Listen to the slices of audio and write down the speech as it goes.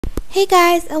Hey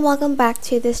guys, and welcome back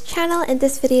to this channel. In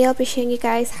this video I'll be showing you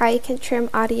guys how you can trim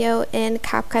audio in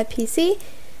CapCut PC.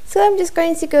 So I'm just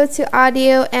going to go to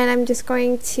audio and I'm just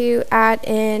going to add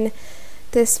in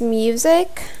this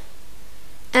music.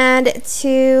 And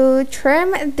to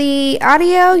trim the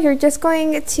audio, you're just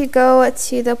going to go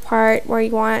to the part where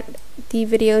you want the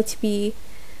video to be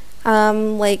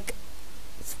like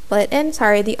split in,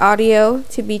 the audio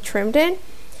to be trimmed in,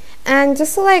 and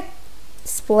just select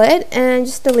split and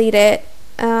just delete it.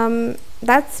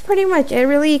 That's pretty much it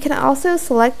really. You can also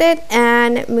select it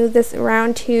and move this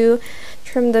around to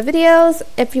trim the videos.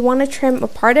 If you want to trim a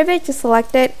part of it, just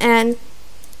select it and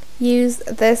use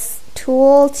this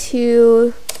tool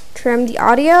to trim the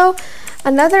audio.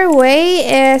 Another way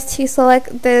is to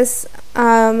select this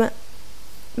mouse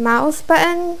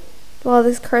button,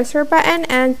 this cursor button,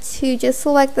 and to just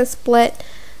select the split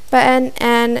button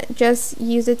and just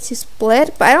use it to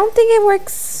split. But I don't think it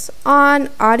works on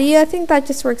audio. I think that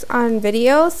just works on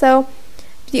video. So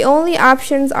the only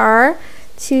options are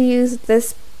to use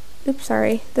this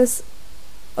this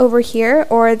over here,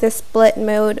 or the split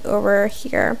mode over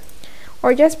here,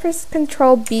 or just press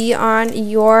Control B on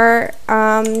your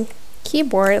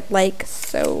keyboard like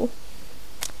so.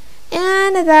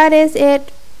 And that is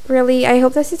it really. I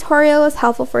hope this tutorial was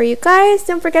helpful for you guys.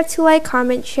 Don't forget to like,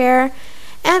 comment, share,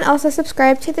 and also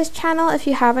subscribe to this channel if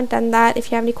you haven't done that.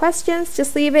 If you have any questions,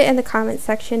 just leave it in the comment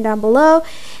section down below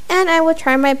and I will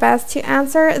try my best to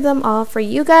answer them all for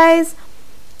you guys.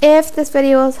 If this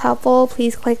video was helpful,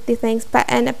 please click the thanks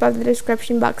button above the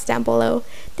description box down below.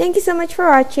 Thank you so much for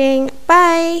watching.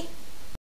 Bye!